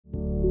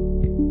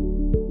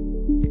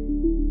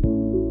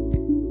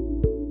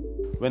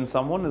When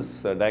someone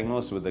is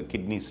diagnosed with a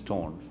kidney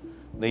stone,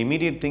 the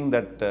immediate thing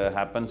that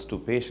happens to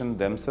patient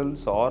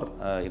themselves or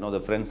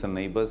the friends and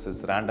neighbors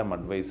is random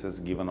advices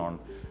given on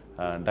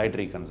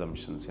dietary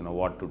consumptions,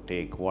 what to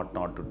take, what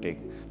not to take.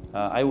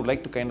 I would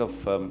like to kind of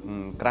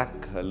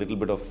crack a little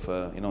bit of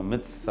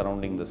myths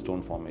surrounding the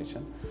stone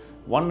formation.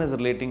 One is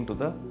relating to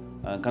the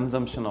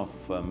consumption of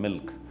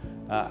milk.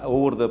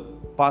 Over the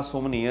past so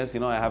many years,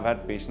 I have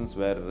had patients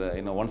where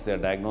once they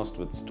are diagnosed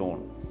with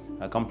stone,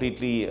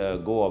 completely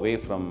go away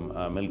from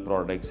milk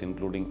products,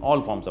 including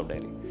all forms of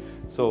dairy.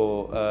 So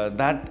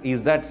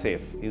is that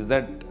safe? Is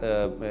that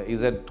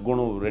going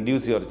to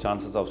reduce your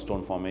chances of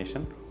stone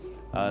formation?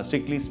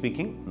 Strictly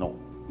speaking, no.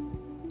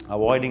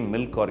 Avoiding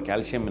milk or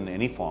calcium in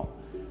any form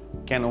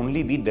can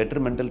only be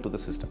detrimental to the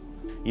system.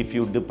 If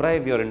you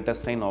deprive your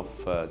intestine of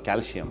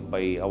calcium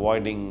by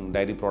avoiding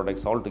dairy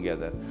products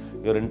altogether,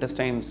 your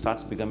intestine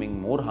starts becoming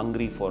more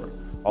hungry for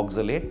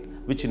oxalate,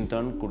 which in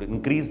turn could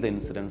increase the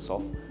incidence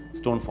of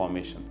stone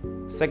formation.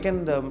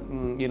 Second,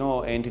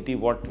 entity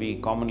what we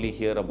commonly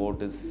hear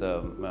about is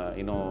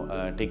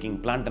taking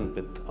plantain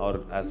pith,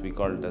 or as we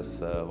call it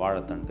as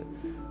vadathandu.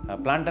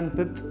 Plantain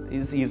pith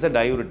is a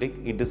diuretic.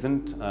 It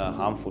isn't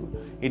harmful.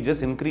 It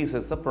just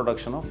increases the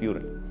production of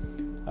urine.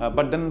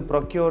 But then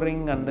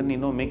procuring and then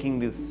making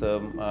these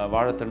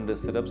vadathandu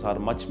syrups are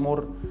much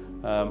more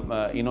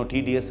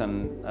tedious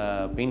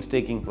and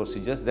painstaking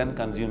procedures than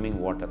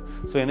consuming water.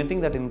 So anything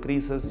that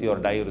increases your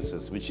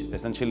diuresis, which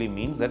essentially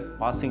means that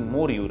passing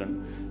more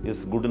urine,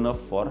 is good enough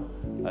for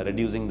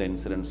reducing the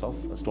incidence of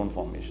stone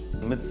formation.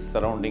 Myths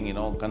surrounding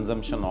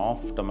consumption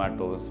of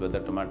tomatoes, whether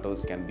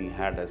tomatoes can be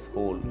had as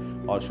whole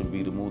or should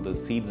we remove the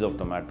seeds of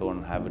tomato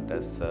and have it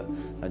as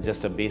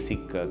just a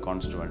basic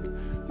constituent.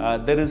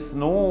 There is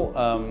no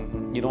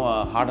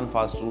a hard and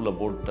fast rule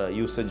about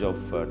usage of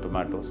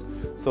tomatoes.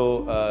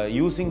 So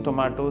using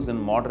tomatoes in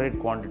moderate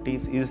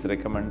quantities is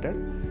recommended,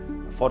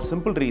 for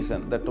simple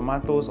reason that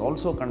tomatoes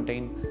also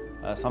contain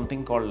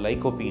something called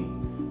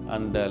lycopene,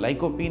 and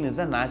lycopene is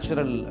a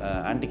natural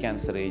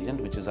anti-cancer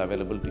agent which is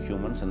available to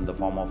humans in the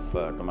form of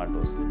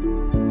tomatoes.